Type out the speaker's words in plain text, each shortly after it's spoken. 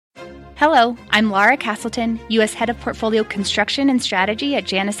Hello, I'm Laura Castleton, U.S. Head of Portfolio Construction and Strategy at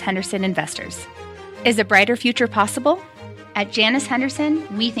Janus Henderson Investors. Is a brighter future possible? At Janus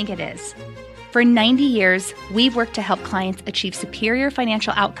Henderson, we think it is. For 90 years, we've worked to help clients achieve superior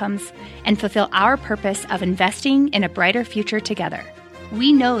financial outcomes and fulfill our purpose of investing in a brighter future together.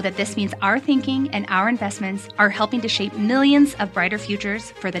 We know that this means our thinking and our investments are helping to shape millions of brighter futures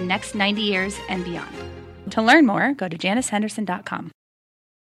for the next 90 years and beyond. To learn more, go to janushenderson.com.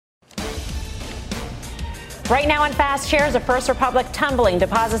 Right now on Fast, shares of First Republic tumbling,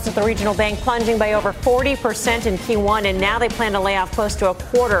 deposits at the regional bank plunging by over 40% in Q1, and now they plan to lay off close to a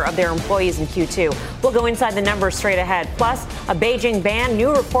quarter of their employees in Q2. We'll go inside the numbers straight ahead. Plus, a Beijing ban,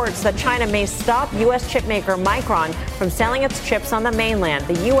 new reports that China may stop U.S. chipmaker Micron from selling its chips on the mainland.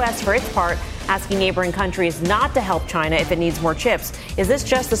 The U.S., for its part, asking neighboring countries not to help China if it needs more chips. Is this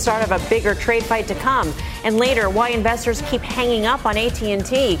just the start of a bigger trade fight to come? And later, why investors keep hanging up on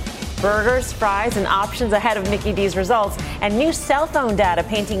AT&T. Burgers, fries, and options ahead of Mickey D's results, and new cell phone data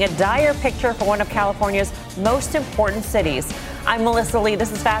painting a dire picture for one of California's most important cities. I'm Melissa Lee.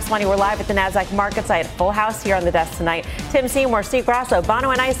 This is Fast Money. We're live at the NASDAQ market site. Full house here on the desk tonight. Tim Seymour, Steve Grasso,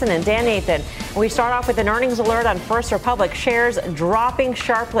 Bono and Eisen, and Dan Nathan. And we start off with an earnings alert on First Republic. Shares dropping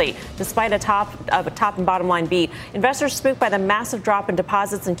sharply despite a top and bottom line beat. Investors spooked by the massive drop in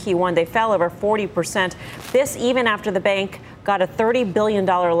deposits in Q1. They fell over 40%. This even after the bank got a $30 billion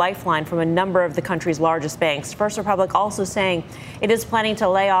lifeline from a number of the country's largest banks. First Republic also saying it is planning to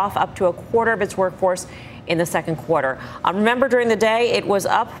lay off up to a quarter of its workforce in the second quarter. Remember, during the day, it was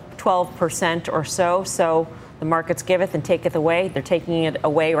up 12% or so. So the markets giveth and taketh away. They're taking it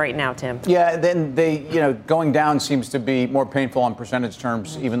away right now, Tim. Yeah, then going down seems to be more painful on percentage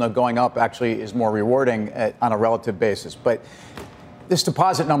terms, even though going up actually is more rewarding on a relative basis. But this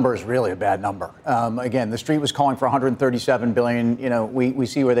deposit number is really a bad number. Again, the street was calling for $137 billion. We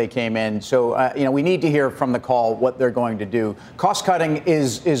see where they came in. So, we need to hear from the call what they're going to do. Cost cutting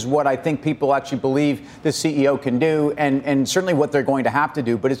is what I think people actually believe the CEO can do, and certainly what they're going to have to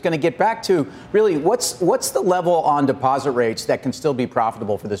do. But it's going to get back to really what's the level on deposit rates that can still be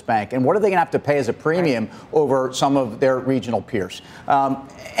profitable for this bank, and what are they going to have to pay as a premium over some of their regional peers?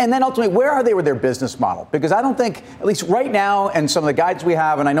 And then ultimately, where are they with their business model? Because I don't think, at least right now, and some of the guides we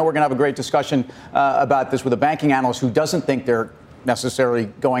have, and I know we're going to have a great discussion about this with a banking analyst who doesn't think they're necessarily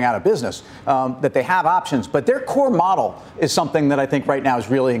going out of business, that they have options. But their core model is something that I think right now is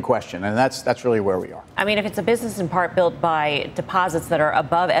really in question, and that's really where we are. I mean, if it's a business in part built by deposits that are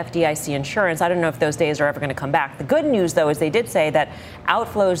above FDIC insurance, I don't know if those days are ever going to come back. The good news, though, is they did say that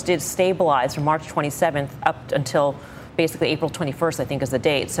outflows did stabilize from March 27th up until basically April 21st, I think, is the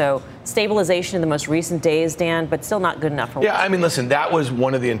date. So stabilization in the most recent days, Dan, but still not good enough for I mean, listen, that was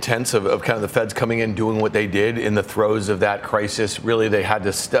one of the intents of kind of the Feds coming in, doing what they did in the throes of that crisis. Really, they had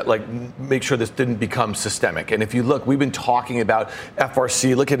to make sure this didn't become systemic. And if you look, we've been talking about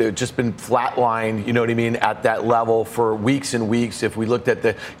FRC. Look at it, just been flatlined, you know what I mean, at that level for weeks and weeks. If we looked at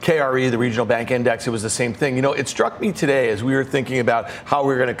the KRE, the regional bank index, it was the same thing. It struck me today as we were thinking about how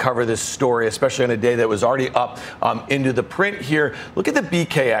we were going to cover this story, especially on a day that was already up into the print here. Look at the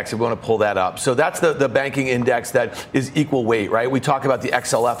BKX if we want to pull that up. So that's the banking index that is equal weight, right? We talk about the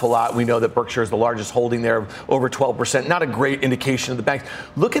XLF a lot. We know that Berkshire is the largest holding there, over 12%. Not a great indication of the banks.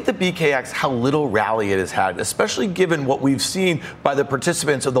 Look at the BKX, how little rally it has had, especially given what we've seen by the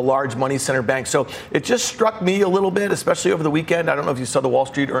participants of the large money center banks. So it just struck me a little bit, especially over the weekend. I don't know if you saw the Wall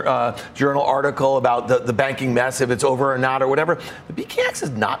Street Journal article about the banking mess, if it's over or not or whatever. The BKX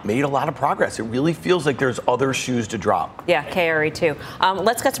has not made a lot of progress. It really feels like there's other shoes to drop. Yeah, KRE too.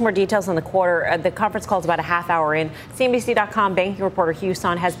 Let's get some more details on the quarter. The conference call is about a half hour in. CNBC.com banking reporter Hugh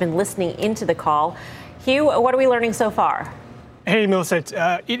Son has been listening into the call. Hugh, what are we learning so far? Hey, Melissa,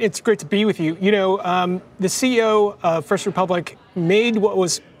 it's great to be with you. The CEO of First Republic made what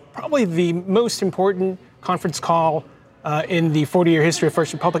was probably the most important conference call in the 40-year history of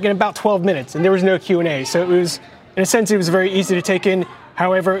First Republic in about 12 minutes, and there was no Q&A. So it was, in a sense, it was very easy to take in.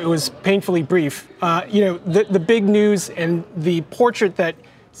 However, it was painfully brief. The big news and the portrait that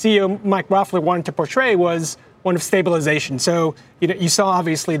CEO Mike Roffler wanted to portray was one of stabilization. So, you saw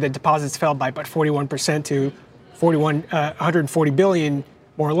obviously the deposits fell by about 41% to 140 billion,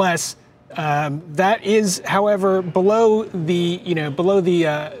 more or less. That is, however, below the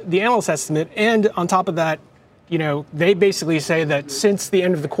analyst estimate. And on top of that, they basically say that since the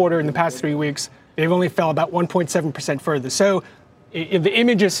end of the quarter in the past 3 weeks, they've only fell about 1.7% further. So the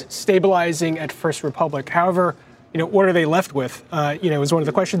image is stabilizing at First Republic. However, what are they left with? Is one of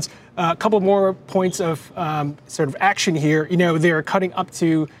the questions. A couple more points of sort of action here. They're cutting up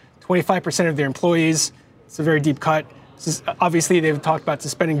to 25% of their employees. It's a very deep cut. Obviously, they've talked about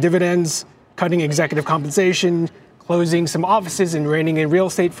suspending dividends, cutting executive compensation, closing some offices and reining in real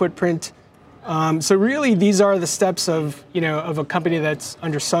estate footprint. So really, these are the steps of a company that's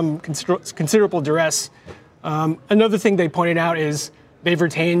under some considerable duress. Another thing they pointed out is they've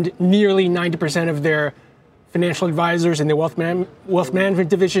retained nearly 90% of their financial advisors in the wealth management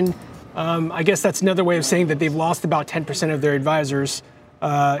division. I guess that's another way of saying that they've lost about 10% of their advisors,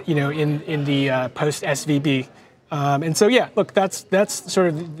 in the post SVB. And so, yeah, look, that's sort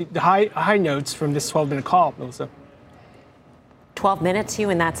of the high notes from this 12-minute call, Melissa. 12 minutes,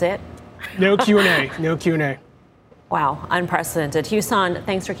 Hugh, and that's it? No Q&A. No Q&A. Wow, unprecedented. Hugh-san,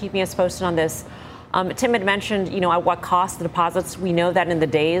 thanks for keeping us posted on this. Tim had mentioned, at what cost the deposits. We know that in the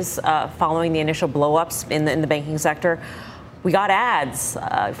days following the initial blowups in the banking sector, we got ads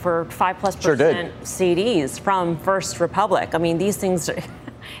for 5+% sure CDs from First Republic. I mean, these things, it's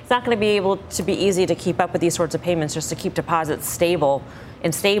not going to be able to be easy to keep up with these sorts of payments just to keep deposits stable.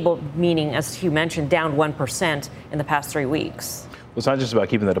 And stable meaning, as Hugh mentioned, down 1% in the past 3 weeks. Well, it's not just about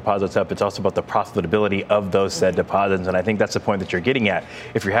keeping the deposits up. It's also about the profitability of those said deposits. And I think that's the point that you're getting at.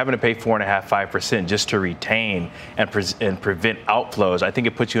 If you're having to pay 4.5%, 5% just to retain and prevent outflows, I think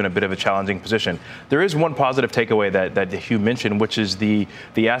it puts you in a bit of a challenging position. There is one positive takeaway that Hugh mentioned, which is the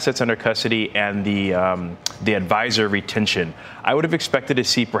assets under custody and the advisor retention. I would have expected to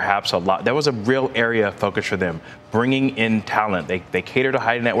see perhaps a lot. That was a real area of focus for them, bringing in talent. They cater to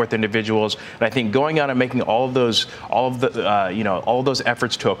high net worth individuals. And I think going out and making all of those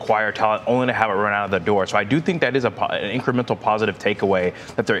efforts to acquire talent only to have it run out of the door. So I do think that is an incremental positive takeaway,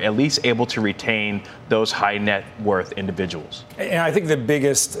 that they're at least able to retain those high net worth individuals. And I think the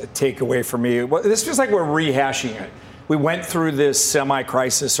biggest takeaway for me, this feels like we're rehashing it. We went through this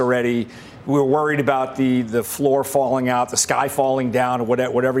semi-crisis already. We were worried about the floor falling out, the sky falling down,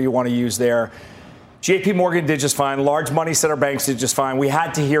 whatever you want to use there. JP Morgan did just fine. Large money center banks did just fine. We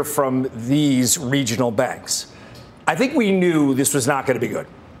had to hear from these regional banks. I think we knew this was not going to be good.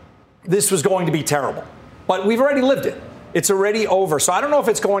 This was going to be terrible. But we've already lived it. It's already over. So I don't know if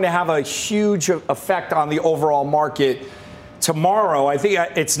it's going to have a huge effect on the overall market tomorrow. I think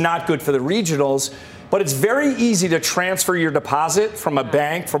it's not good for the regionals. But it's very easy to transfer your deposit from a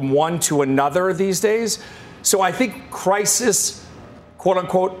bank from one to another these days. So I think crisis, quote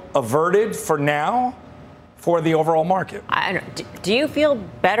unquote, averted for now for the overall market. Do you feel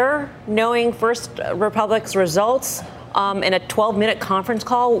better knowing First Republic's results in a 12-minute conference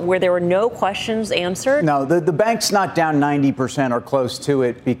call where there were no questions answered? No, the bank's not down 90% or close to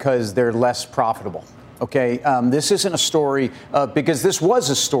it because they're less profitable. Okay, this isn't a story because this was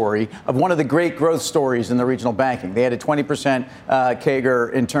a story of one of the great growth stories in the regional banking. They had a 20%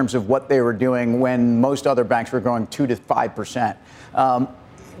 CAGR in terms of what they were doing when most other banks were growing 2 to 5%.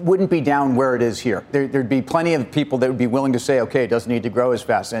 Wouldn't be down where it is here. There'd be plenty of people that would be willing to say, okay, it doesn't need to grow as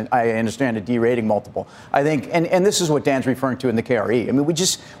fast. And I understand a D-rating multiple. I think, and this is what Dan's referring to in the KRE. I mean, we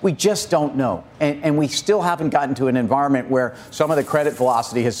just don't know. And we still haven't gotten to an environment where some of the credit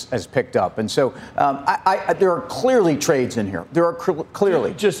velocity has picked up. And so there are clearly trades in here. There are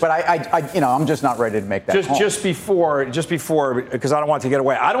clearly. But I'm just not ready to make that call. Just before, because I don't want to get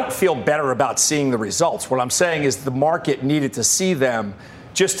away, I don't feel better about seeing the results. What I'm saying is the market needed to see them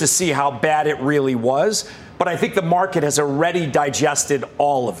just to see how bad it really was. But I think the market has already digested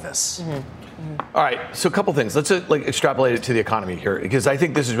all of this. Mm-hmm. All right, so a couple things. Let's extrapolate it to the economy here, because I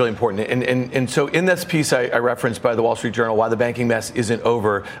think this is really important. And so in this piece I referenced by the Wall Street Journal, Why the Banking Mess Isn't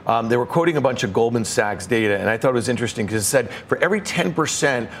Over, they were quoting a bunch of Goldman Sachs data, and I thought it was interesting because it said for every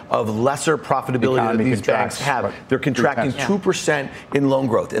 10% of lesser profitability that these banks have, they're contracting 2% in loan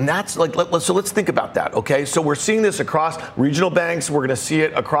growth. And that's so let's think about that, okay? So we're seeing this across regional banks. We're going to see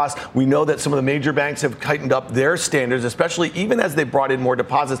it across. We know that some of the major banks have tightened up their standards, especially even as they brought in more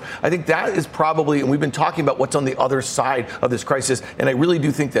deposits. I think that is probably, and we've been talking about what's on the other side of this crisis, and I really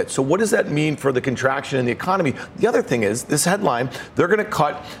do think that. So what does that mean for the contraction in the economy? The other thing is, this headline, they're going to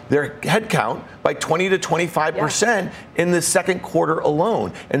cut their headcount by 20 to 25% in the second quarter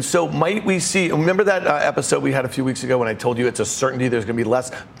alone. And so might we see, remember that episode we had a few weeks ago when I told you it's a certainty there's going to be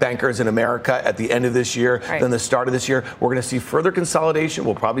less bankers in America at the end of this year than the start of this year? We're going to see further consolidation.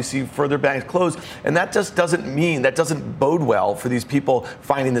 We'll probably see further banks close. And that just doesn't bode well for these people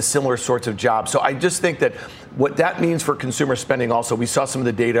finding the similar sorts of jobs. So I just think that what that means for consumer spending also, we saw some of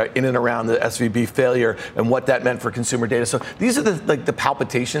the data in and around the SVB failure and what that meant for consumer data. So these are the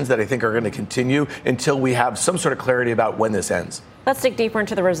palpitations that I think are going to continue until we have some sort of clarity about when this ends. Let's dig deeper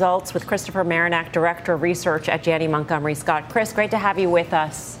into the results with Christopher Marinac, Director of Research at Janney Montgomery Scott. Chris, great to have you with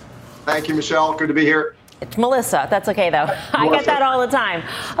us. Thank you, Michelle. Good to be here. It's Melissa. That's okay, though. I get that all the time.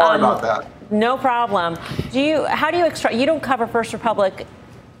 Sorry about that. No problem. How do you extract? You don't cover First Republic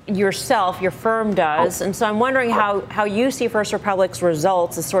yourself, your firm does, and so I'm wondering how you see First Republic's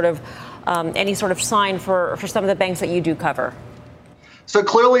results as sort of any sort of sign for some of the banks that you do cover. So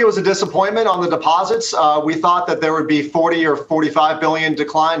clearly it was a disappointment on the deposits. We thought that there would be 40 or 45 billion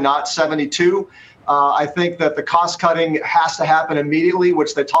decline, not 72. I think that the cost cutting has to happen immediately,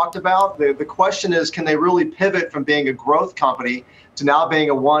 which they talked about. The question is, can they really pivot from being a growth company to now being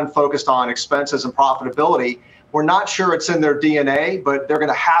a one focused on expenses and profitability? We're not sure it's in their DNA, but they're going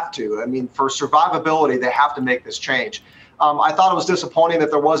to have to. I mean, for survivability, they have to make this change. I thought it was disappointing that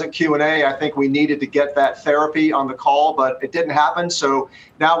there wasn't Q&A. I think we needed to get that therapy on the call, but it didn't happen. So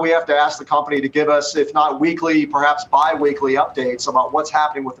now we have to ask the company to give us, if not weekly, perhaps bi-weekly updates about what's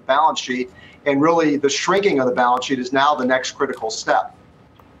happening with the balance sheet. And really, the shrinking of the balance sheet is now the next critical step.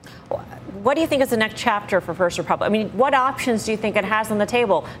 What do you think is the next chapter for First Republic? I mean, what options do you think it has on the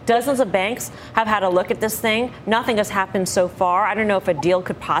table? Dozens of banks have had a look at this thing. Nothing has happened so far. I don't know if a deal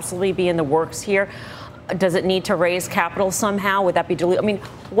could possibly be in the works here. Does it need to raise capital somehow? Would that be diluted? I mean,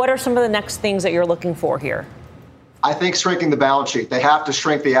 what are some of the next things that you're looking for here? I think shrinking the balance sheet. They have to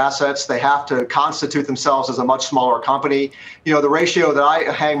shrink the assets. They have to constitute themselves as a much smaller company. You know, the ratio that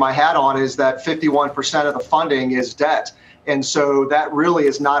I hang my hat on is that 51% of the funding is debt. And so that really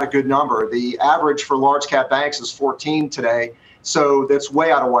is not a good number. The average for large cap banks is 14 today. So that's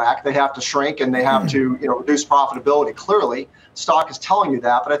way out of whack. They have to shrink and they have to, reduce profitability. Clearly, stock is telling you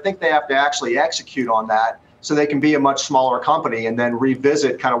that, but I think they have to actually execute on that so they can be a much smaller company and then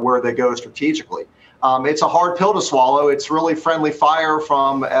revisit kind of where they go strategically. It's a hard pill to swallow. It's really friendly fire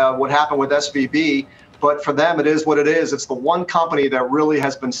from what happened with SVB, but for them, it is what it is. It's the one company that really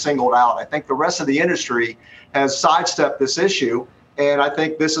has been singled out. I think the rest of the industry has sidestepped this issue, and I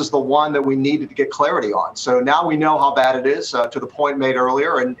think this is the one that we needed to get clarity on. So now we know how bad it is, to the point made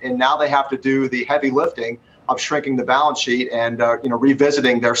earlier, and now they have to do the heavy lifting of shrinking the balance sheet and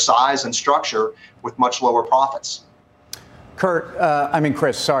revisiting their size and structure with much lower profits.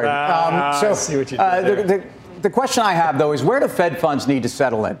 Chris, sorry. I see what you did there. The question I have, though, is where do Fed funds need to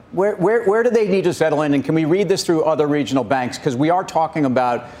settle in? Where do they need to settle in? And can we read this through other regional banks? Because we are talking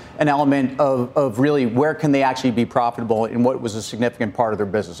about an element of really where can they actually be profitable in what was a significant part of their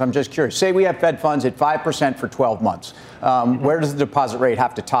business. I'm just curious. Say we have Fed funds at 5% for 12 months. Where does the deposit rate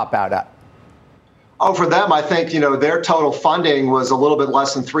have to top out at? Oh, for them, I think, their total funding was a little bit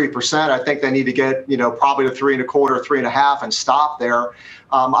less than 3%. I think they need to get, probably to 3.25%, 3.5% and stop there.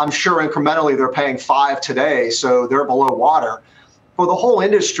 I'm sure incrementally they're paying 5 today, so they're below water. For the whole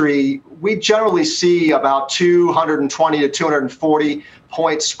industry, we generally see about 220 to 240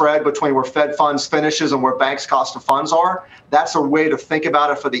 point spread between where Fed funds finishes and where banks' cost of funds are. That's a way to think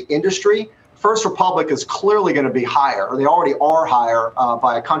about it for the industry. First Republic is clearly going to be higher, or they already are higher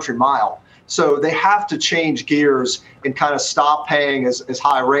by a country mile. So they have to change gears and kind of stop paying as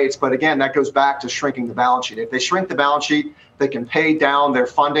high rates. But again, that goes back to shrinking the balance sheet. If they shrink the balance sheet, they can pay down their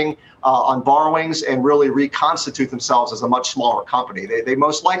funding on borrowings and really reconstitute themselves as a much smaller company. They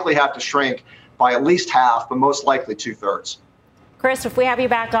most likely have to shrink by at least half, but most likely 2/3. Chris, if we have you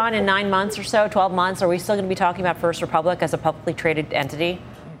back on in 9 months or so, 12 months, are we still going to be talking about First Republic as a publicly traded entity?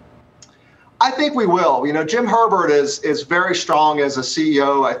 I think we will. Jim Herbert is very strong as a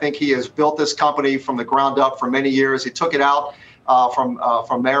CEO. I think he has built this company from the ground up for many years. He took it out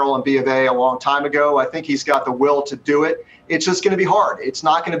from Merrill and B of A a long time ago. I think he's got the will to do it. It's just going to be hard. It's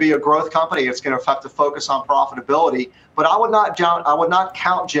not going to be a growth company. It's going to have to focus on profitability. But I would not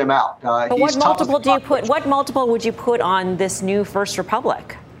count Jim out. But what multiple do you put? What multiple would you put on this new First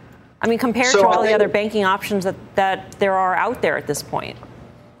Republic? I mean, compared to all the other banking options that there are out there at this point.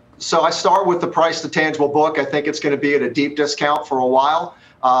 So I start with the price to tangible book. I think it's going to be at a deep discount for a while.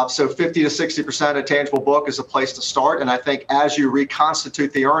 So 50 to 60% of tangible book is a place to start. And I think as you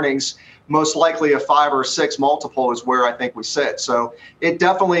reconstitute the earnings, most likely a 5 or 6 multiple is where I think we sit. So it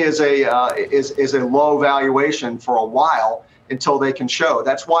definitely is a low valuation for a while until they can show.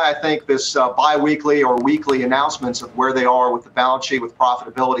 That's why I think this biweekly or weekly announcements of where they are with the balance sheet, with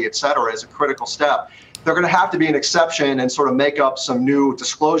profitability, et cetera, is a critical step. They're going to have to be an exception and sort of make up some new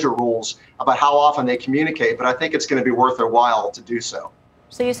disclosure rules about how often they communicate. But I think it's going to be worth their while to do so.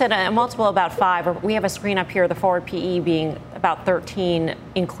 So you said a multiple about 5. We have a screen up here, the forward PE being about 13,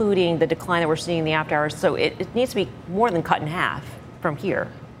 including the decline that we're seeing in the after hours. So it needs to be more than cut in half from here.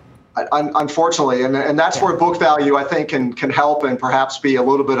 Unfortunately, and that's where book value, I think, can help and perhaps be a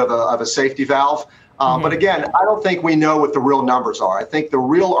little bit of a safety valve. But again, I don't think we know what the real numbers are. I think the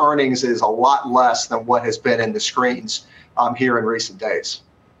real earnings is a lot less than what has been in the screens here in recent days.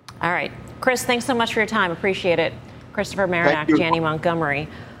 All right. Chris, thanks so much for your time. Appreciate it. Christopher Marinac, Janney Montgomery.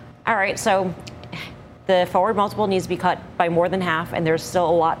 All right, so the forward multiple needs to be cut by more than half, and there's still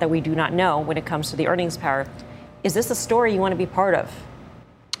a lot that we do not know when it comes to the earnings power. Is this a story you want to be part of?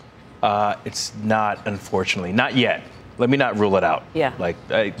 It's not, unfortunately. Not yet. Let me not rule it out. Yeah.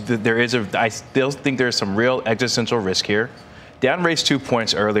 I still think there's some real existential risk here. Dan raised 2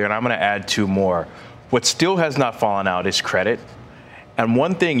 points earlier, and I'm going to add 2 more. What still has not fallen out is credit. And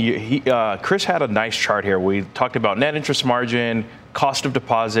one thing, Chris had a nice chart here. We talked about net interest margin, cost of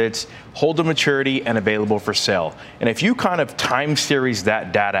deposits, hold to maturity, and available for sale. And if you kind of time series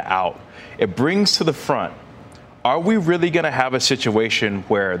that data out, it brings to the front, are we really going to have a situation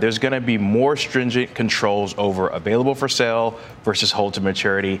where there's going to be more stringent controls over available for sale versus hold to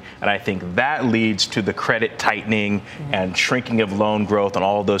maturity? And I think that leads to the credit tightening and shrinking of loan growth and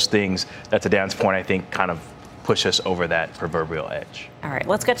all of those things that, to Dan's point, I think kind of push us over that proverbial edge. All right,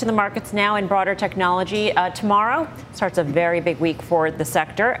 let's get to the markets now in broader technology. Tomorrow starts a very big week for the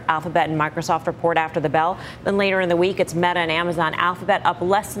sector. Alphabet and Microsoft report after the bell. Then later in the week, it's Meta and Amazon. Alphabet up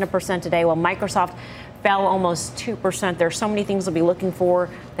less than 1% today, while Microsoft fell almost 2%. There are so many things we'll be looking for: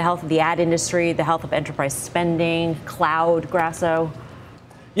 the health of the ad industry, the health of enterprise spending, cloud, Grasso.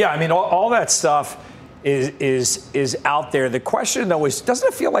 Yeah, I mean, all that stuff is out there. The question, though, is doesn't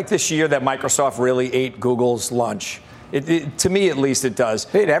it feel like this year that Microsoft really ate Google's lunch? To me, at least, it does.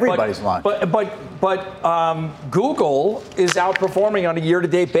 They ate everybody's lunch. But Google is outperforming on a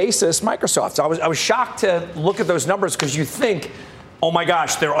year-to-date basis Microsoft. So I was shocked to look at those numbers because you think, oh my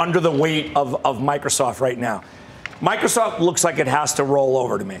gosh, they're under the weight of Microsoft right now. Microsoft looks like it has to roll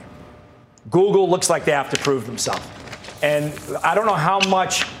over to me. Google looks like they have to prove themselves. And I don't know how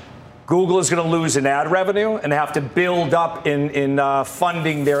much Google is going to lose in ad revenue and have to build up in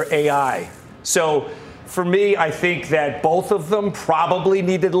funding their AI. So for me, I think that both of them probably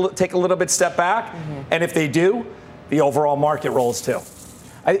need to take a little bit step back. And if they do, the overall market rolls too.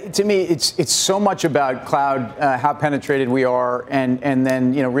 To me, it's so much about cloud, how penetrated we are, and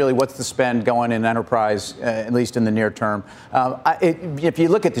then really what's the spend going in enterprise, at least in the near term. If you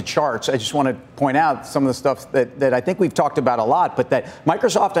look at the charts, I just want to point out some of the stuff that I think we've talked about a lot, but that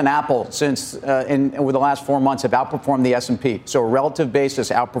Microsoft and Apple, since over the last 4 months, have outperformed the S&P. So a relative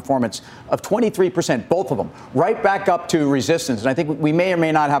basis outperformance of 23%, both of them, right back up to resistance. And I think we may or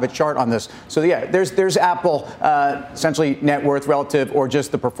may not have a chart on this. So yeah, there's Apple, essentially net worth relative, or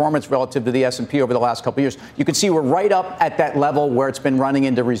just the performance relative to the S&P over the last couple of years. You can see we're right up at that level where it's been running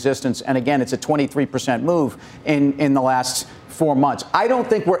into resistance. And again, it's a 23% move in the last 4 months. I don't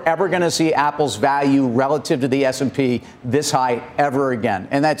think we're ever going to see Apple's value relative to the S&P this high ever again.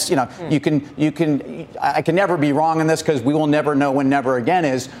 And that's, I can never be wrong on this because we will never know when never again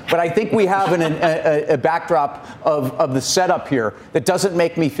is. But I think we have a backdrop of the setup here that doesn't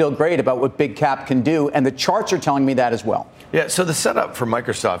make me feel great about what big cap can do. And the charts are telling me that as well. Yeah, so the setup for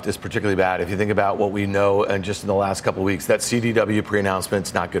Microsoft is particularly bad. If you think about what we know, and just in the last couple of weeks, that CDW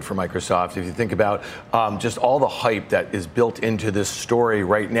pre-announcement's not good for Microsoft. If you think about just all the hype that is built into this story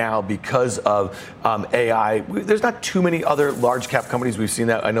right now because of AI, there's not too many other large cap companies. We've seen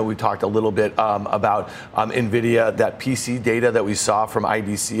that. I know we talked a little bit about NVIDIA. That PC data that we saw from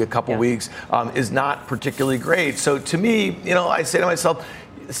IDC a couple weeks is not particularly great. So to me, I say to myself,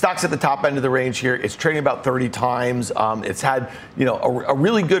 stock's at the top end of the range here. It's trading about 30 times. It's had, a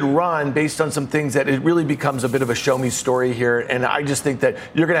really good run based on some things that it really becomes a bit of a show me story here. And I just think that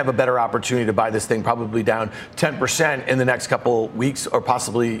you're going to have a better opportunity to buy this thing probably down 10% in the next couple weeks, or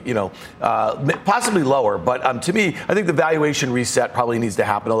possibly, possibly lower. But to me, I think the valuation reset probably needs to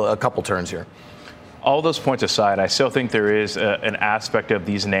happen a couple turns here. All those points aside, I still think there is an aspect of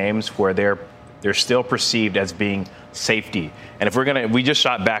these names where they're still perceived as being safety. And if we just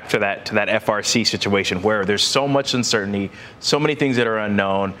shot back to that FRC situation where there's so much uncertainty, so many things that are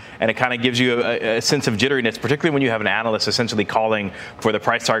unknown, and it kind of gives you a sense of jitteriness, particularly when you have an analyst essentially calling for the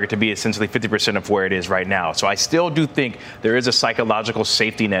price target to be essentially 50% of where it is right now. So I still do think there is a psychological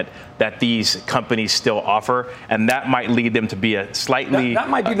safety net that these companies still offer, and that might lead them to be a slightly... That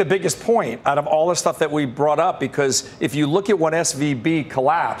might be the biggest point out of all the stuff that we brought up, because if you look at when SVB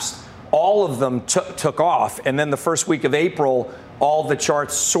collapsed, all of them took off. And then the first week of April, all the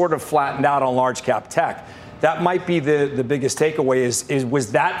charts sort of flattened out on large cap tech. That might be the biggest takeaway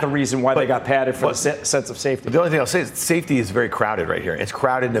was that the reason why they got padded for the sense of safety? The only thing I'll say is safety is very crowded right here. It's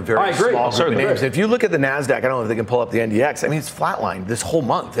crowded in a very small group of names. If you look at the NASDAQ, I don't know if they can pull up the NDX. I mean, it's flatlined this whole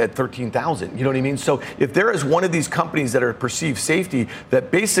month at 13,000. You know what I mean? So if there is one of these companies that are perceived safety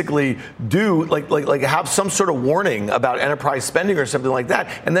that basically do like have some sort of warning about enterprise spending or something like that,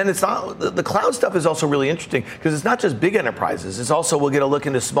 and then it's not, the cloud stuff is also really interesting because it's not just big enterprises. It's also, we'll get a look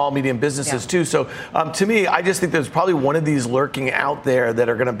into small, medium businesses too. So to me, I just think there's probably one of these lurking out there that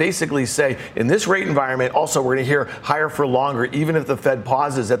are going to basically say, in this rate environment, also we're going to hear higher for longer, even if the Fed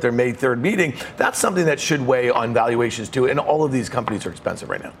pauses at their May 3rd meeting. That's something that should weigh on valuations too. And all of these companies are expensive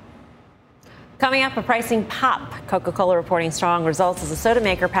right now. Coming up, a pricing pop. Coca-Cola reporting strong results as the soda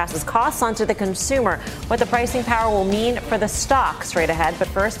maker passes costs on to the consumer. What the pricing power will mean for the stock straight ahead. But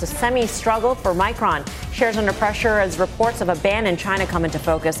first, a semi-struggle for Micron. Shares under pressure as reports of a ban in China come into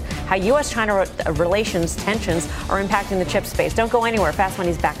focus. How U.S.-China relations tensions are impacting the chip space. Don't go anywhere. Fast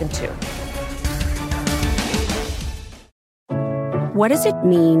Money's back in 2. What does it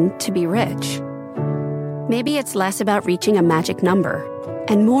mean to be rich? Maybe it's less about reaching a magic number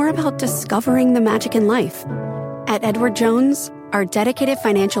and more about discovering the magic in life. At Edward Jones, our dedicated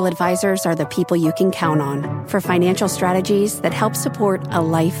financial advisors are the people you can count on for financial strategies that help support a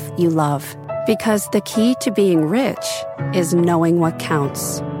life you love. Because the key to being rich is knowing what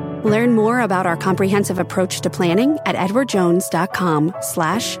counts. Learn more about our comprehensive approach to planning at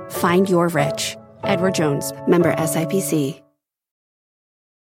edwardjones.com/findyourrich. Edward Jones, member SIPC.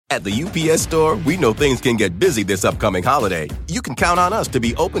 At the UPS Store, we know things can get busy this upcoming holiday. You can count on us to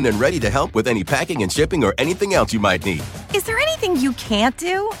be open and ready to help with any packing and shipping or anything else you might need. Is there anything you can't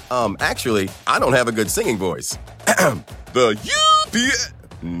do? Actually, I don't have a good singing voice. The UPS...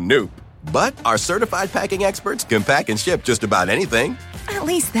 Nope. But our certified packing experts can pack and ship just about anything. At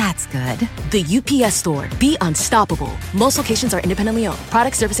least that's good. The UPS Store. Be unstoppable. Most locations are independently owned.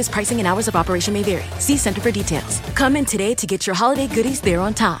 Product services, pricing, and hours of operation may vary. See Center for details. Come in today to get your holiday goodies there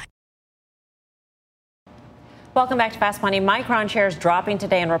on time. Welcome back to Fast Money. Micron shares dropping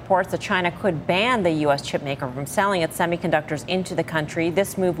today in reports that China could ban the U.S. chip maker from selling its semiconductors into the country.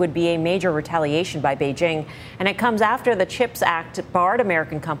 This move would be a major retaliation by Beijing, and it comes after the CHIPS Act barred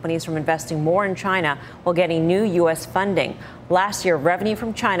American companies from investing more in China while getting new U.S. funding. Last year, revenue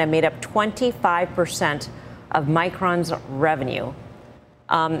from China made up 25% of Micron's revenue.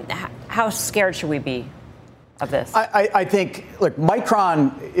 How scared should we be of this? I think, look,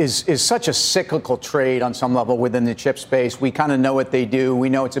 Micron is such a cyclical trade on some level within the chip space. We kind of know what they do. We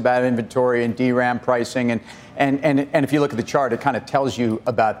know it's about inventory and DRAM pricing. And if you look at the chart, it kind of tells you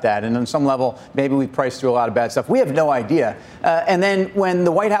about that. And on some level, maybe we've priced through a lot of bad stuff. We have no idea. And then when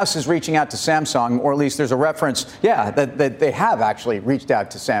the White House is reaching out to Samsung, or at least there's a reference, that they have actually reached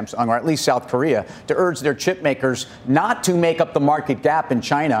out to Samsung, or at least South Korea, to urge their chip makers not to make up the market gap in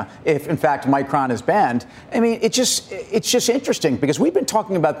China if, in fact, Micron is banned. I mean, it's just interesting because we've been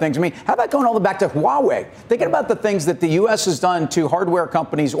talking about things. I mean, how about going all the way back to Huawei? Thinking about the things that the U.S. has done to hardware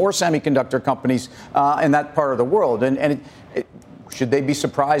companies or semiconductor companies in that part of the world, and should they be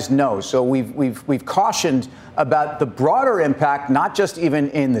surprised? No. So we've cautioned about the broader impact, not just even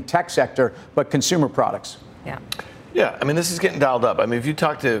in the tech sector, but consumer products. Yeah, I mean, this is getting dialed up. I mean, if you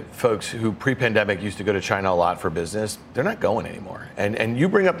talk to folks who pre-pandemic used to go to China a lot for business, they're not going anymore. And you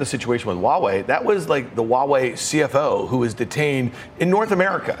bring up the situation with Huawei. That was like the Huawei CFO who was detained in North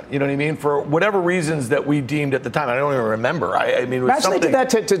America, you know what I mean, for whatever reasons that we deemed at the time. I don't even remember. I mean, it was imagine they did that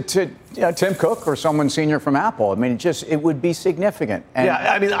to Tim Cook or someone senior from Apple. I mean, it would be significant. And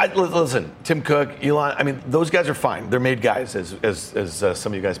I mean, listen, Tim Cook, Elon, I mean, those guys are fine. They're made guys, as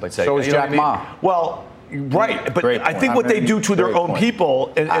some of you guys might say. So is Jack Ma. Well, right, but I think what they do to their own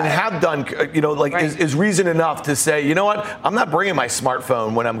people and have done, is reason enough to say, you know what, I'm not bringing my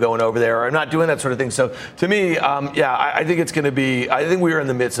smartphone when I'm going over there, or I'm not doing that sort of thing. So to me, I think it's going to be, I think we are in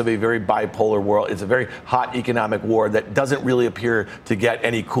the midst of a very bipolar world. It's a very hot economic war that doesn't really appear to get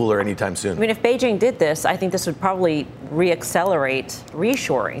any cooler anytime soon. I mean, if Beijing did this, I think this would probably reaccelerate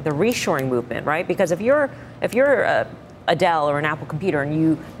reshoring, the reshoring movement, right? Because if you're a Dell or an Apple computer and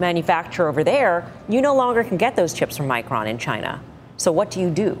you manufacture over there, you no longer can get those chips from Micron in China. So what do you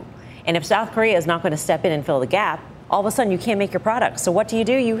do? And if South Korea is not going to step in and fill the gap, all of a sudden you can't make your product. So what do?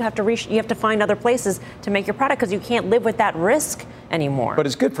 You have to find other places to make your product because you can't live with that risk anymore. But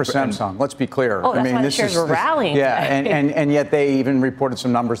it's good for Samsung. Let's be clear. Oh, that's why the shares were rallying. Yeah, and yet they even reported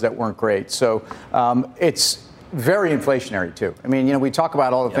some numbers that weren't great. So it's very inflationary, too. I mean, we talk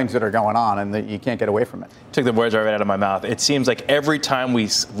about all the things that are going on, and that you can't get away from it. Took the words right out of my mouth. It seems like every time we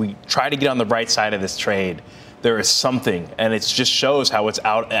try to get on the right side of this trade, there is something, and it just shows how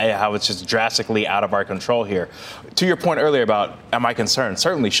it's just drastically out of our control here. To your point earlier about, am I concerned?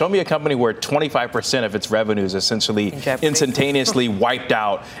 Certainly. Show me a company where 25% of its revenue is essentially instantaneously wiped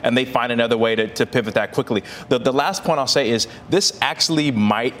out, and they find another way to pivot that quickly. The last point I'll say is this actually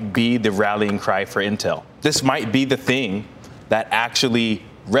might be the rallying cry for Intel. This might be the thing that actually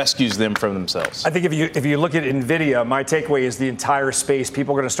rescues them from themselves. I think if you look at NVIDIA, my takeaway is the entire space,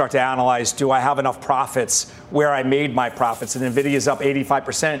 people are going to start to analyze, do I have enough profits where I made my profits? And NVIDIA is up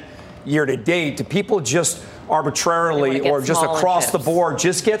 85%. year to date? Do people just arbitrarily or just across the board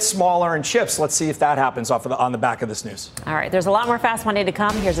just get smaller in chips? Let's see if that happens on the back of this news. All right, there's a lot more Fast Money to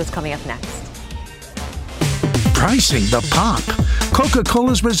come. Here's what's coming up next. Pricing the pop.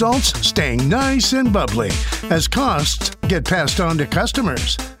 Coca-Cola's results staying nice and bubbly as costs get passed on to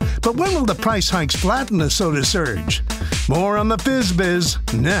customers. But when will the price hikes flatten the soda surge? More on the Fizz Biz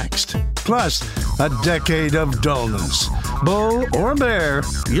next. Plus, a decade of dullness. Bull or bear,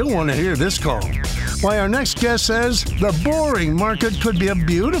 you'll want to hear this call. Why our next guest says the boring market could be a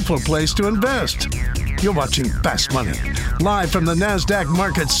beautiful place to invest. You're watching Fast Money, live from the NASDAQ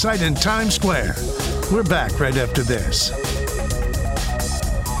market site in Times Square. We're back right after this.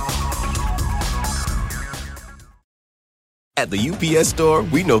 At the UPS Store,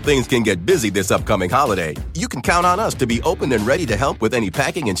 we know things can get busy this upcoming holiday. You can count on us to be open and ready to help with any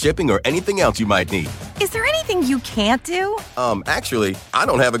packing and shipping or anything else you might need. Is there anything you can't do? Actually, I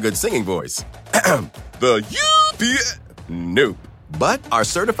don't have a good singing voice. The UPS... Nope. But our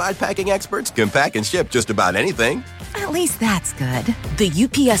certified packing experts can pack and ship just about anything. At least that's good. The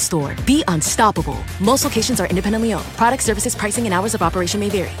UPS Store. Be unstoppable. Most locations are independently owned. Product, services, pricing, and hours of operation may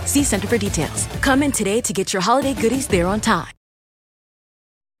vary. See Center for details. Come in today to get your holiday goodies there on time.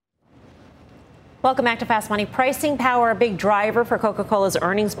 Welcome back to Fast Money. Pricing power, a big driver for Coca-Cola's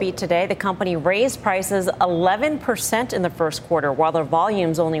earnings beat today. The company raised prices 11% in the first quarter, while their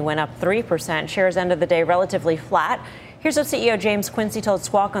volumes only went up 3%. Shares ended the day relatively flat. Here's what CEO James Quincey told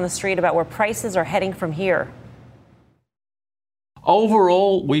Squawk on the Street about where prices are heading from here.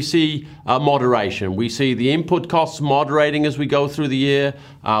 Overall, we see moderation. We see the input costs moderating as we go through the year,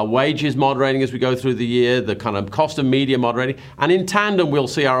 wages moderating as we go through the year, the kind of cost of media moderating, and in tandem, we'll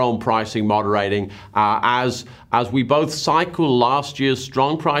see our own pricing moderating as we both cycle last year's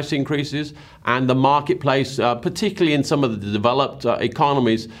strong price increases and the marketplace, particularly in some of the developed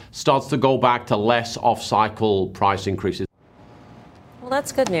economies, starts to go back to less off-cycle price increases. Well,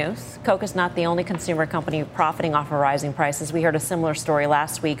 that's good news. Coke is not the only consumer company profiting off of rising prices. We heard a similar story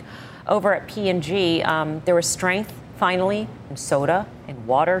last week. Over at P&G, there was strength, finally, in soda and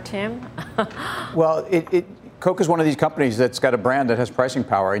water, Tim. Well, Coke is one of these companies that's got a brand that has pricing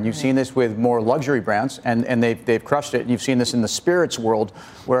power, and you've seen this with more luxury brands, and they've crushed it. And you've seen this in the spirits world,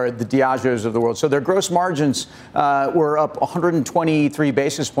 where the Diageos of the world. So their gross margins were up 123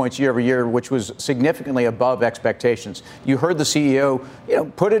 basis points year over year, which was significantly above expectations. You heard the CEO,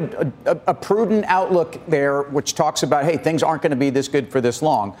 put a prudent outlook there, which talks about, hey, things aren't going to be this good for this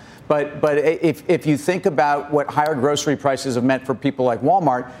long. But if you think about what higher grocery prices have meant for people like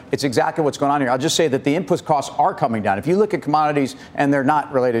Walmart, it's exactly what's going on here. I'll just say that the input costs are coming down. If you look at commodities, and they're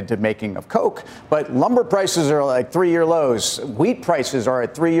not related to making of Coke, but lumber prices are like 3-year lows. Wheat prices are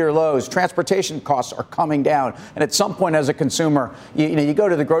at 3-year lows. Transportation costs are coming down. And at some point as a consumer, you go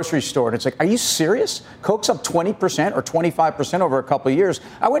to the grocery store and it's like, are you serious? Coke's up 20% or 25% over a couple of years.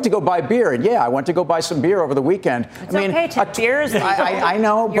 I went to go buy beer, and I went to go buy some beer over the weekend. It's okay, Tim. Beer is I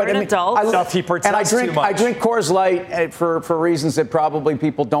know, You're but an adult. I drink Coors Light for reasons that probably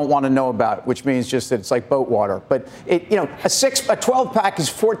people don't want to know about, which means just that it's like boat water. But a 12 pack is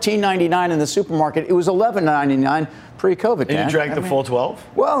 $14.99 in the supermarket. It was $11.99 pre-COVID. And you drank the full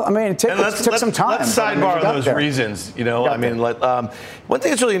 12? Well, it took some time. Let's sidebar those reasons. One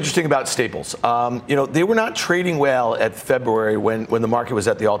thing that's really interesting about Staples, they were not trading well at February when the market was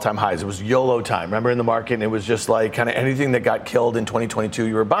at the all-time highs. It was YOLO time. Remember, in the market, and it was just like kind of anything that got killed in 2022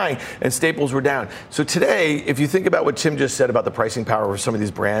 you were buying, and Staples were down. So today, if you think about what Tim just said about the pricing power of some of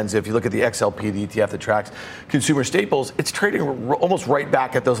these brands, if you look at the XLP, the ETF that tracks consumer staples, it's trading almost right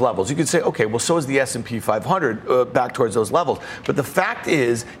back at those levels. You could say, okay, well, so is the S&P 500 back towards those levels. But the fact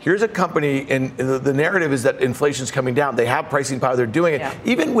is, here's a company, and the narrative is that inflation's coming down. They have pricing power. They're doing it. Yeah.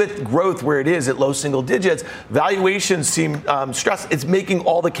 Even with growth where it is at low single digits, valuations seem stressed. It's making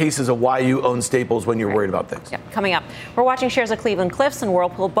all the cases of why you own Staples when you're worried about things. Yeah. Coming up, we're watching shares of Cleveland Cliffs and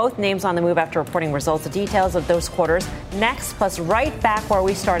Whirlpool, both names on the move after reporting results. The details of those quarters next, plus right back where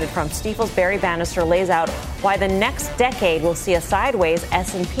we started from. Stifel's Barry Bannister lays out why the next decade will see a sideways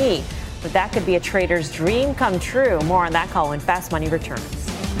S&P. But that could be a trader's dream come true. More on that call when Fast Money returns.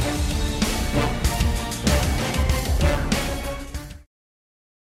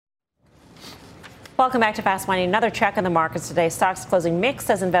 Welcome back to Fast Money. Another check on the markets today. Stocks closing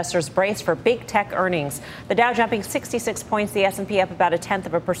mixed as investors brace for big tech earnings. The Dow jumping 66 points, the S&P up about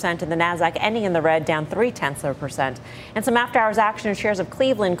 0.1%, and the Nasdaq ending in the red, down 0.3%. And some after-hours action in shares of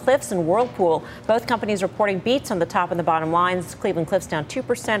Cleveland Cliffs and Whirlpool. Both companies reporting beats on the top and the bottom lines. Cleveland Cliffs down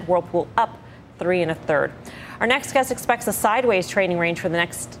 2%, Whirlpool up 3 1/3. Our next guest expects a sideways trading range for the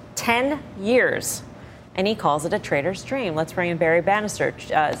next 10 years. and he calls it a trader's dream. Let's bring in Barry Bannister,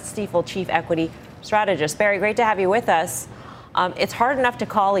 Stifel Chief Equity Strategist. Barry, great to have you with us. It's hard enough to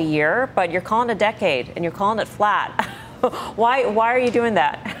call a year, but you're calling a decade, and you're calling it flat. Why are you doing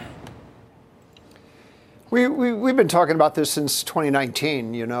that? We've been talking about this since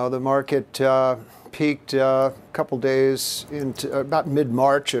 2019. You know, the market peaked a couple days into about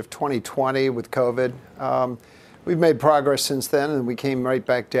mid-March of 2020 with COVID. We've made progress since then, and we came right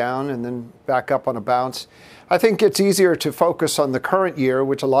back down and then back up on a bounce. I think it's easier to focus on the current year,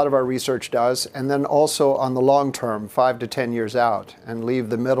 which a lot of our research does, and then also on the long term, 5 to 10 years out, and leave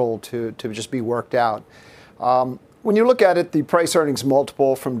the middle to just be worked out. When you look at it, the price earnings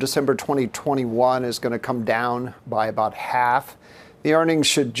multiple from December 2021 is going to come down by about half. The earnings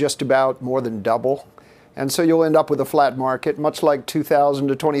should just about more than double. And so you'll end up with a flat market, much like 2000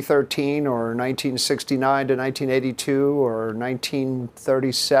 to 2013 or 1969 to 1982 or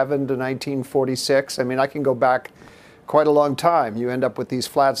 1937 to 1946. I mean, I can go back quite a long time. You end up with these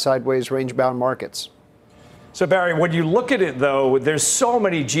flat, sideways, range-bound markets. So, Barry, when you look at it, though, there's so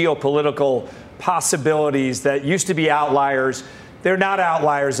many geopolitical possibilities that used to be outliers. They're not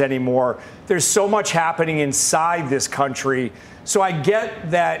outliers anymore. There's so much happening inside this country. So I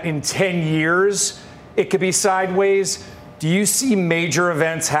get that in 10 years, it could be sideways. Do you see major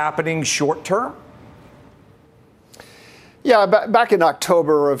events happening short term? Yeah, back in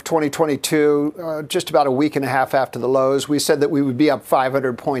October of 2022, just about a week and a half after the lows, we said that we would be up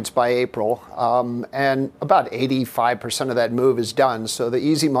 500 points by April, and about 85% of that move is done. So the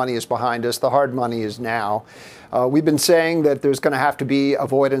easy money is behind us. The hard money is now. We've been saying that there's going to have to be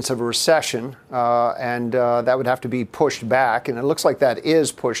avoidance of a recession, and that would have to be pushed back. And it looks like that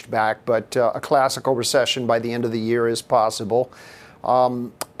is pushed back, but a classical recession by the end of the year is possible.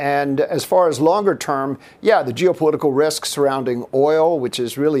 And as far as longer term, yeah, the geopolitical risk surrounding oil, which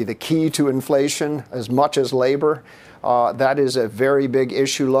is really the key to inflation as much as labor, that is a very big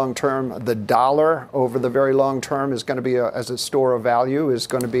issue long term. The dollar over the very long term is going to be, as a store of value, is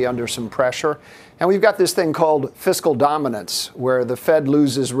going to be under some pressure. And we've got this thing called fiscal dominance, where the Fed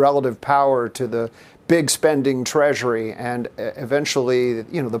loses relative power to the big spending treasury, and eventually,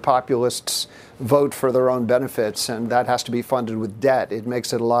 you know, the populists vote for their own benefits, and that has to be funded with debt. It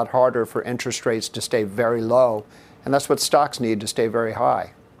makes it a lot harder for interest rates to stay very low, and that's what stocks need to stay very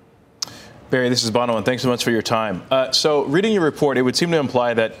high. Barry, this is Bono, and thanks so much for your time. So reading your report, it would seem to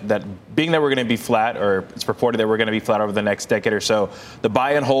imply that being that we're going to be flat, or it's purported that we're going to be flat over the next decade or so, the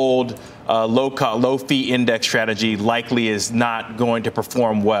buy and hold low fee index strategy likely is not going to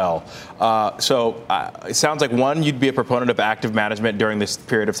perform well. So it sounds like, one, you'd be a proponent of active management during this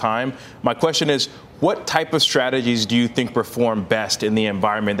period of time. My question is, what type of strategies do you think perform best in the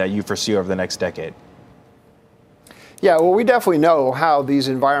environment that you foresee over the next decade? Yeah, well, we definitely know how these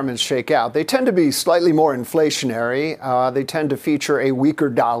environments shake out. They tend to be slightly more inflationary. They tend to feature a weaker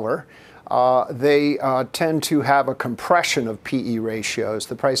dollar. They tend to have a compression of PE ratios.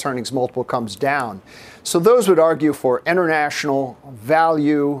 The price earnings multiple comes down. So those would argue for international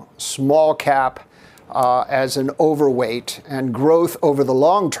value, small cap as an overweight, and growth over the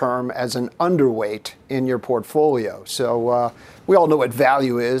long term as an underweight in your portfolio. So we all know what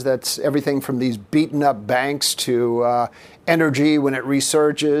value is. That's everything from these beaten up banks to energy when it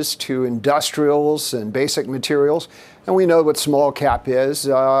resurges, to industrials and basic materials. And we know what small cap is.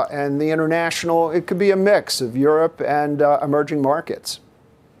 And the international, it could be a mix of Europe and emerging markets.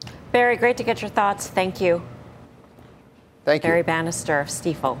 Barry, great to get your thoughts. Thank you. Thank you. Barry Bannister of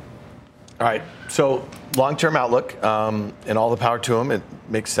Stifel. All right. So long-term outlook, and all the power to them. It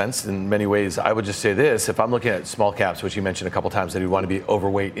makes sense in many ways. I would just say this. If I'm looking at small caps, which you mentioned a couple times, that you want to be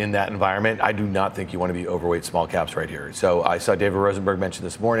overweight in that environment, I do not think you want to be overweight small caps right here. So I saw David Rosenberg mention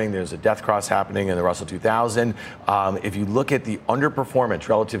this morning, there's a death cross happening in the Russell 2000. If you look at the underperformance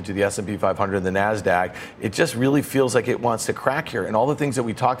relative to the S&P 500 and the NASDAQ, it just really feels like it wants to crack here. And all the things that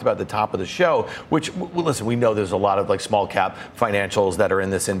we talked about at the top of the show, which, well, listen, we know there's a lot of like small cap financials that are in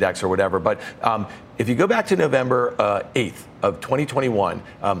this index or whatever, but if you go back to November 8th of 2021,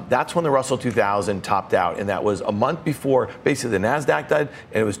 that's when the Russell 2000 topped out, and that was a month before basically the NASDAQ did,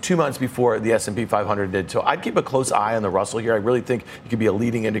 and it was 2 months before the S&P 500 did. So I'd keep a close eye on the Russell here. I really think it could be a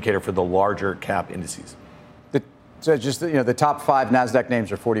leading indicator for the larger cap indices. So just, you know, the top 5 NASDAQ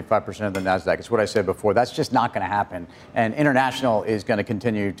names are 45% of the NASDAQ. It's what I said before. That's just not going to happen. And international is going to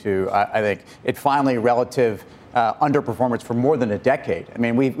continue to, I think, it finally relative underperformance for more than a decade. I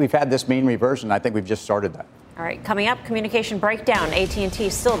mean, we've had this mean reversion. I think we've just started that. All right, coming up, communication breakdown. AT&T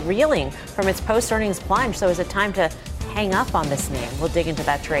still reeling from its post-earnings plunge, so is it time to hang up on this name? We'll dig into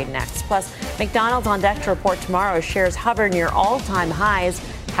that trade next. Plus, McDonald's on deck to report tomorrow as shares hover near all-time highs.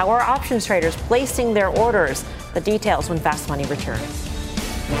 How are options traders placing their orders? The details when Fast Money returns.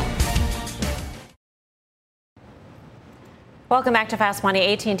 Welcome back to Fast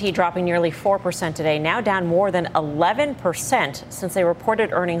Money. AT&T dropping nearly 4% today, now down more than 11% since they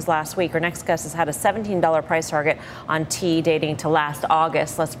reported earnings last week. Our next guest has had a $17 price target on T dating to last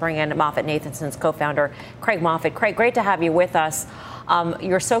August. Let's bring in MoffettNathanson's co-founder, Craig Moffett. Craig, great to have you with us.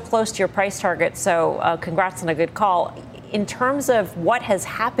 You're so close to your price target, so congrats on a good call. In terms of what has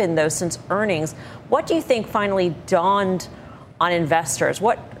happened, though, since earnings, what do you think finally dawned on investors?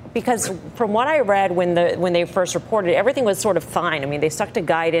 Because from what I read when they first reported, everything was sort of fine. I mean, they stuck to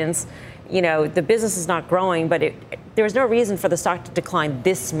guidance. You know, the business is not growing, but there was no reason for the stock to decline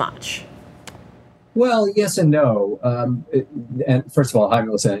this much. Well, yes and no. And first of all, hi,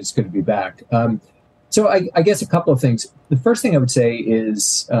 Melissa. It's good to be back. So I guess a couple of things. The first thing I would say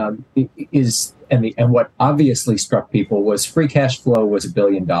is what obviously struck people was free cash flow was $1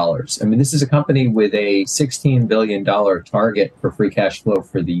 billion. I mean, this is a company with a $16 billion target for free cash flow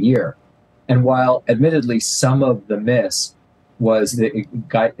for the year. And while admittedly some of the miss was the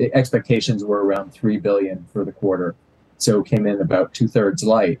expectations were around $3 billion for the quarter, so came in about 2/3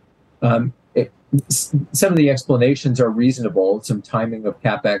 light. Some of the explanations are reasonable. Some timing of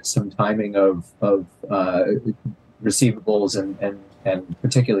capex, some timing of receivables and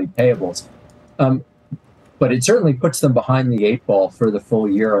particularly payables. But it certainly puts them behind the 8 ball for the full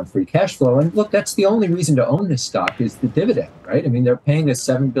year on free cash flow. And look, that's the only reason to own this stock is the dividend, right? I mean, they're paying a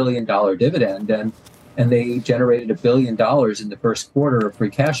 $7 billion dividend and they generated $1 billion in the first quarter of free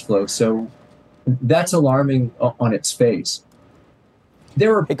cash flow. So that's alarming on its face.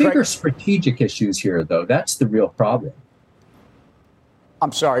 There are bigger strategic issues here, though. That's the real problem.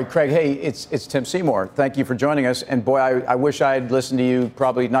 I'm sorry, Craig. Hey, it's Tim Seymour. Thank you for joining us. And boy, I wish I had listened to you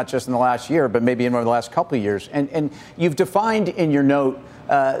probably not just in the last year, but maybe in over the last couple of years. And you've defined in your note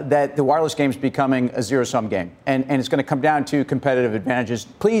that the wireless game is becoming a zero-sum game, and it's going to come down to competitive advantages.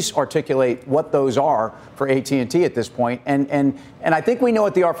 Please articulate what those are for AT&T at this point. And I think we know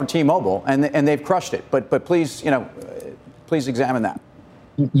what they are for T-Mobile, and they've crushed it. But please, please examine that.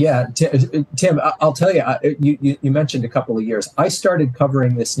 Yeah, Tim, I'll tell you, you mentioned a couple of years. I started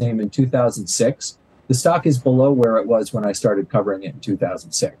covering this name in 2006. The stock is below where it was when I started covering it in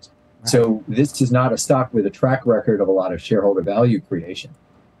 2006. Right. So this is not a stock with a track record of a lot of shareholder value creation.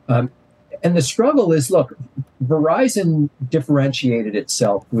 And the struggle is, look, Verizon differentiated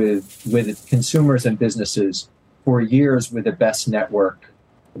itself with consumers and businesses for years with the best network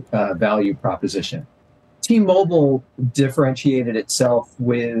value proposition. T-Mobile differentiated itself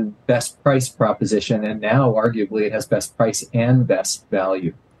with best price proposition, and now arguably it has best price and best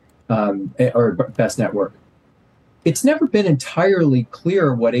value, or best network. It's never been entirely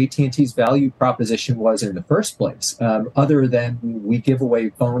clear what AT&T's value proposition was in the first place, other than we give away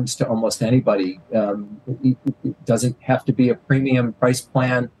phones to almost anybody. It doesn't have to be a premium price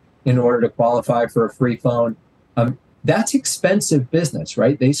plan in order to qualify for a free phone. That's expensive business,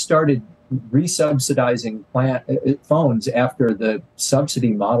 right? They started resubsidizing phones after the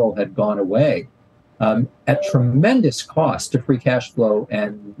subsidy model had gone away at tremendous cost to free cash flow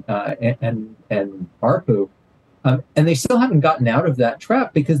and ARPU. And they still haven't gotten out of that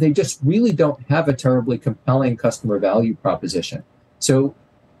trap because they just really don't have a terribly compelling customer value proposition. So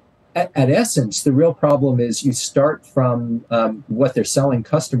at essence, the real problem is you start from what they're selling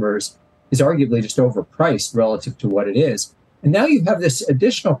customers is arguably just overpriced relative to what it is. And now you have this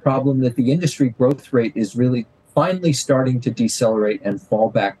additional problem that the industry growth rate is really finally starting to decelerate and fall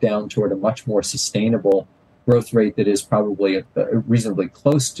back down toward a much more sustainable growth rate that is probably reasonably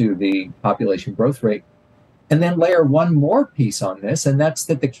close to the population growth rate. And then layer one more piece on this, and that's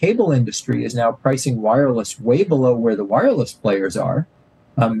that the cable industry is now pricing wireless way below where the wireless players are.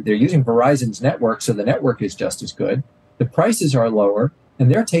 They're using Verizon's network, so the network is just as good. The prices are lower, and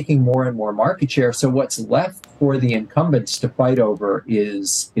they're taking more and more market share. So what's left for the incumbents to fight over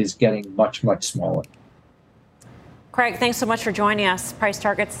is getting much, much smaller. Craig, thanks so much for joining us. Price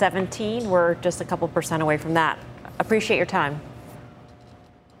target 17. We're just a couple percent away from that. Appreciate your time.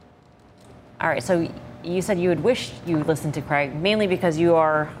 All right, so you said you would wish you listened to Craig, mainly because you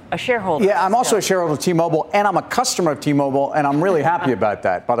are a shareholder. Yeah, I'm also a shareholder of T-Mobile, and I'm a customer of T-Mobile, and I'm really happy about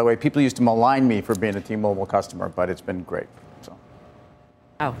that. By the way, people used to malign me for being a T-Mobile customer, but it's been great.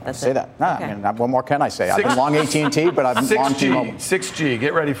 Oh, that's say it. that. No, Okay. I mean, what more can I say? I've been long AT&T, but I've been long T-Mobile. 6G,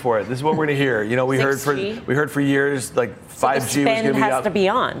 get ready for it. This is what we're going to hear. You know, we heard for years like 5G was going to be has up. to be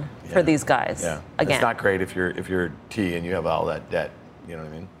on for these guys. Yeah, again. It's not great if you're T and you have all that debt. You know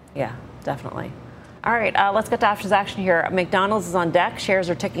what I mean? Yeah, definitely. All right, let's get to options action here. McDonald's is on deck. Shares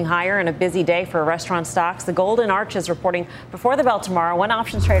are ticking higher in a busy day for restaurant stocks. The Golden Arch is reporting before the bell tomorrow. One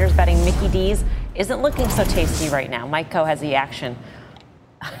options trader is betting Mickey D's isn't looking so tasty right now. Mike Coe has the action.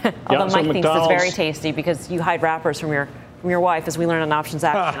 Although Mike thinks it's very tasty because you hide wrappers from your wife, as we learned on options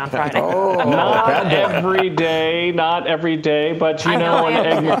action on Friday. Not every day, but you know an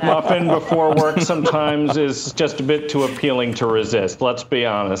Egg McMuffin before work sometimes is just a bit too appealing to resist. Let's be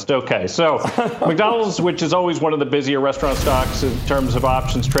honest. Okay, so McDonald's, which is always one of the busier restaurant stocks in terms of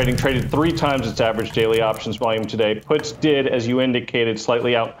options trading, traded 3 times its average daily options volume today. Puts did, as you indicated,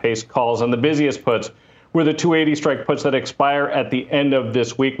 slightly outpace calls, and the busiest puts were the 280 strike puts that expire at the end of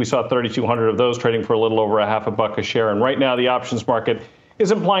this week. We saw 3,200 of those trading for a little over $0.50 a share. And right now, the options market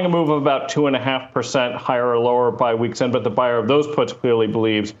is implying a move of about 2.5% higher or lower by week's end. But the buyer of those puts clearly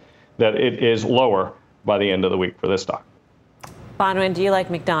believes that it is lower by the end of the week for this stock. Bonwin, do you like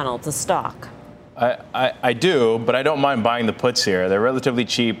McDonald's, a stock? I do, but I don't mind buying the puts here. They're relatively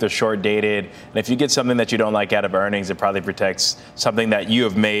cheap. They're short dated. And if you get something that you don't like out of earnings, it probably protects something that you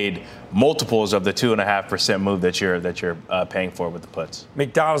have made multiples of the 2.5% move that you're paying for with the puts.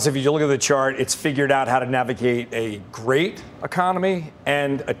 McDonald's, if you look at the chart, it's figured out how to navigate a great economy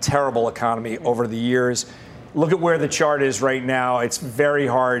and a terrible economy over the years. Look at where the chart is right now. It's very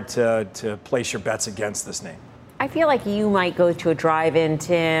hard to place your bets against this name. I feel like you might go to a drive-in,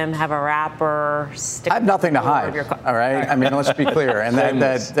 Tim, have a wrapper, stick. I have nothing to hide. All right. I mean, let's be clear. And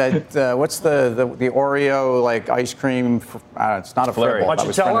that what's the Oreo like ice cream? It's not a Flurry. Why don't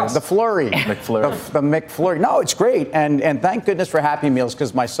you tell us? The Flurry. McFlurry. The McFlurry. No, it's great. And thank goodness for Happy Meals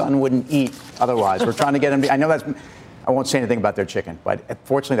because my son wouldn't eat otherwise. We're trying to get him. I know that's. I won't say anything about their chicken, but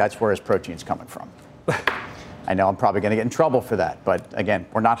fortunately, that's where his protein's coming from. I know I'm probably going to get in trouble for that, but again,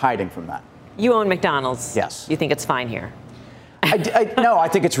 we're not hiding from that. You own McDonald's. Yes. You think it's fine here? No, I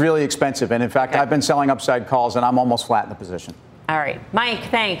think it's really expensive. And in fact, I've been selling upside calls, and I'm almost flat in the position. All right. Mike,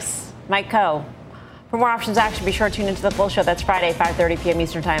 thanks. Mike Coe. For more options action, be sure to tune into the full show. That's Friday, 5:30 p.m.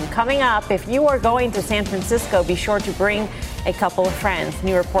 Eastern Time. Coming up, if you are going to San Francisco, be sure to bring a couple of friends.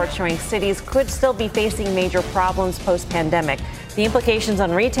 New reports showing cities could still be facing major problems post-pandemic. The implications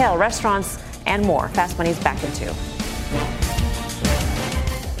on retail, restaurants, and more. Fast Money's back in 2.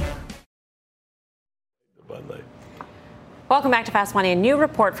 Welcome back to Fast Money. A new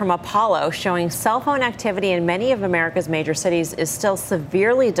report from Apollo showing cell phone activity in many of America's major cities is still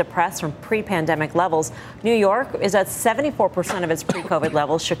severely depressed from pre-pandemic levels. New York is at 74% of its pre-COVID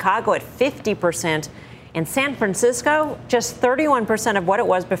levels, Chicago at 50%, and San Francisco just 31% of what it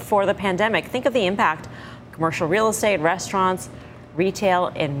was before the pandemic. Think of the impact. Commercial real estate, restaurants,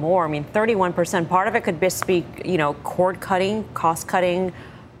 retail, and more. I mean, 31%. Part of it could just be, cord cutting, cost cutting,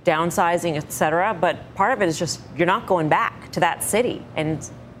 downsizing, et cetera. But part of it is just you're not going back to that city. And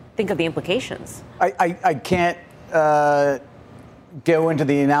think of the implications. I can't go into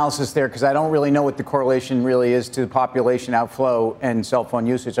the analysis there because I don't really know what the correlation really is to population outflow and cell phone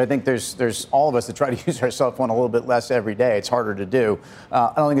usage. I think there's all of us that try to use our cell phone a little bit less every day. It's harder to do.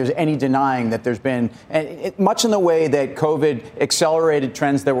 I don't think there's any denying that there's been, much in the way that COVID accelerated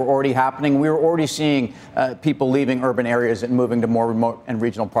trends that were already happening. We were already seeing people leaving urban areas and moving to more remote and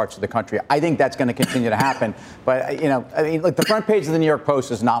regional parts of the country. I think that's going to continue to happen. But, the front page of the New York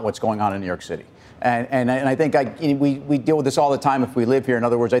Post is not what's going on in New York City. And I think we deal with this all the time if we live here. In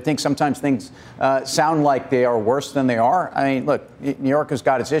other words, I think sometimes things sound like they are worse than they are. I mean, look, New York has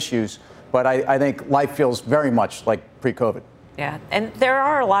got its issues, but I think life feels very much like pre-COVID. Yeah, and there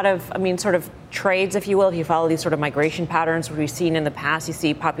are a lot of, sort of trades, if you will, if you follow these sort of migration patterns, which we've seen in the past. You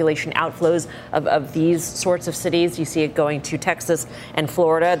see population outflows of these sorts of cities. You see it going to Texas and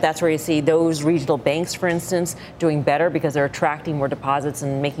Florida. That's where you see those regional banks, for instance, doing better because they're attracting more deposits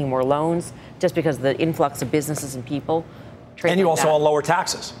and making more loans just because of the influx of businesses and people. And you also have lower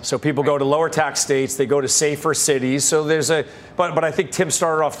taxes. So people go to lower tax states, they go to safer cities. So there's but I think Tim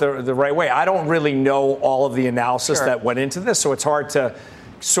started off the right way. I don't really know all of the analysis that went into this, so it's hard to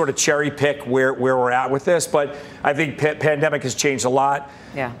sort of cherry pick where we're at with this. But I think pandemic has changed a lot.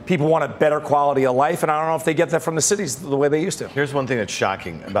 Yeah. People want a better quality of life, and I don't know if they get that from the cities the way they used to. Here's one thing that's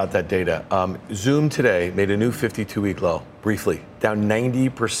shocking about that data. Zoom today made a new 52-week low, briefly, down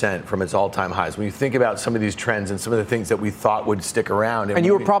 90% from its all-time highs. When you think about some of these trends and some of the things that we thought would stick around. And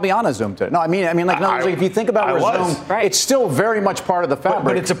you were probably on a Zoom today. No, I mean, if you think about where Zoom, it's still very much part of the fabric.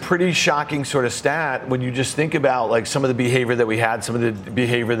 But it's a pretty shocking sort of stat when you just think about like some of the behavior that we had, some of the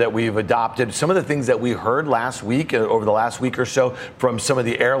behavior that we've adopted, some of the things that we heard last week. week, over the last week or so, from some of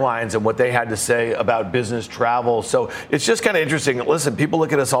the airlines and what they had to say about business travel. So it's just kind of interesting. Listen, people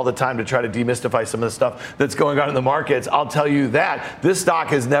look at us all the time to try to demystify some of the stuff that's going on in the markets. I'll tell you that this stock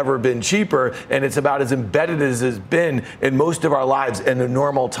has never been cheaper, and it's about as embedded as it's been in most of our lives in a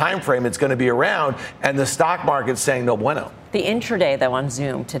normal time frame. It's going to be around, and the stock market's saying no bueno. The intraday, though, on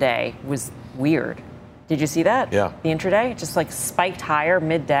Zoom today was weird. Did you see that? Yeah. The intraday just like spiked higher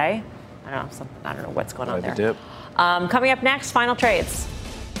midday. I don't know what's going on there. Dip. Coming up next, final trades.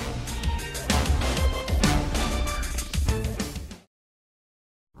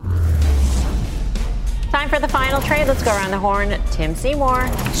 Time for the final trade. Let's go around the horn. Tim Seymour.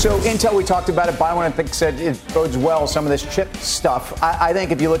 So Intel, we talked about it. Byron, I think, said it bodes well, some of this chip stuff. I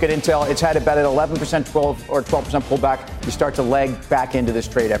think if you look at Intel, it's had about an 11%, 12 or 12% pullback. You start to leg back into this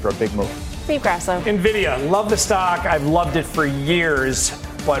trade after a big move. Steve Grasso. NVIDIA, love the stock. I've loved it for years,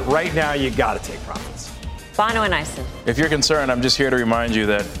 but right now you got to take profits. Bono and Eisen. If you're concerned, I'm just here to remind you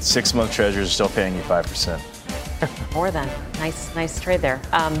that 6-month treasuries are still paying you 5%. More than. Nice trade there.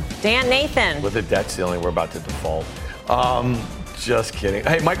 Dan Nathan. With the debt ceiling, we're about to default. Just kidding.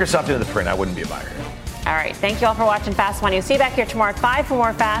 Hey, Microsoft into the print. I wouldn't be a buyer. All right. Thank you all for watching Fast Money. We'll see you back here tomorrow at 5 for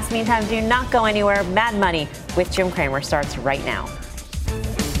more Fast. Meantime, do not go anywhere. Mad Money with Jim Cramer starts right now.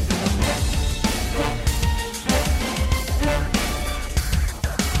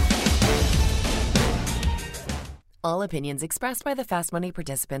 All opinions expressed by the Fast Money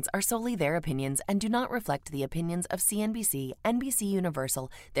participants are solely their opinions and do not reflect the opinions of CNBC, NBC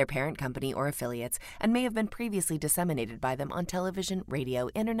Universal, their parent company, or affiliates, and may have been previously disseminated by them on television, radio,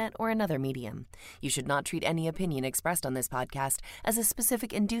 internet, or another medium. You should not treat any opinion expressed on this podcast as a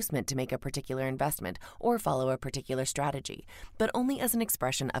specific inducement to make a particular investment or follow a particular strategy, but only as an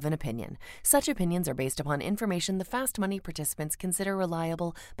expression of an opinion. Such opinions are based upon information the Fast Money participants consider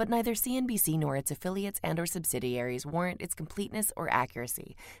reliable, but neither CNBC nor its affiliates and or subsidiaries warrant its completeness or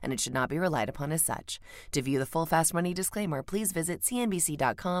accuracy, and it should not be relied upon as such. To view the full Fast Money disclaimer, please visit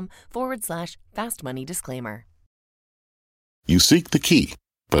cnbc.com/Fast Money Disclaimer. You seek the key,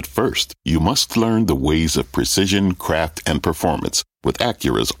 but first, you must learn the ways of precision, craft, and performance with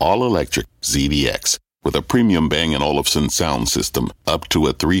Acura's all-electric ZDX. With a premium Bang & Olufsen sound system up to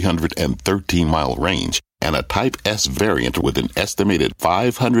a 313-mile range and a Type S variant with an estimated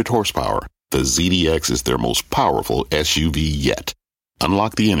 500 horsepower, the ZDX is their most powerful SUV yet.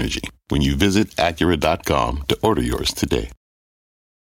 Unlock the energy when you visit Acura.com to order yours today.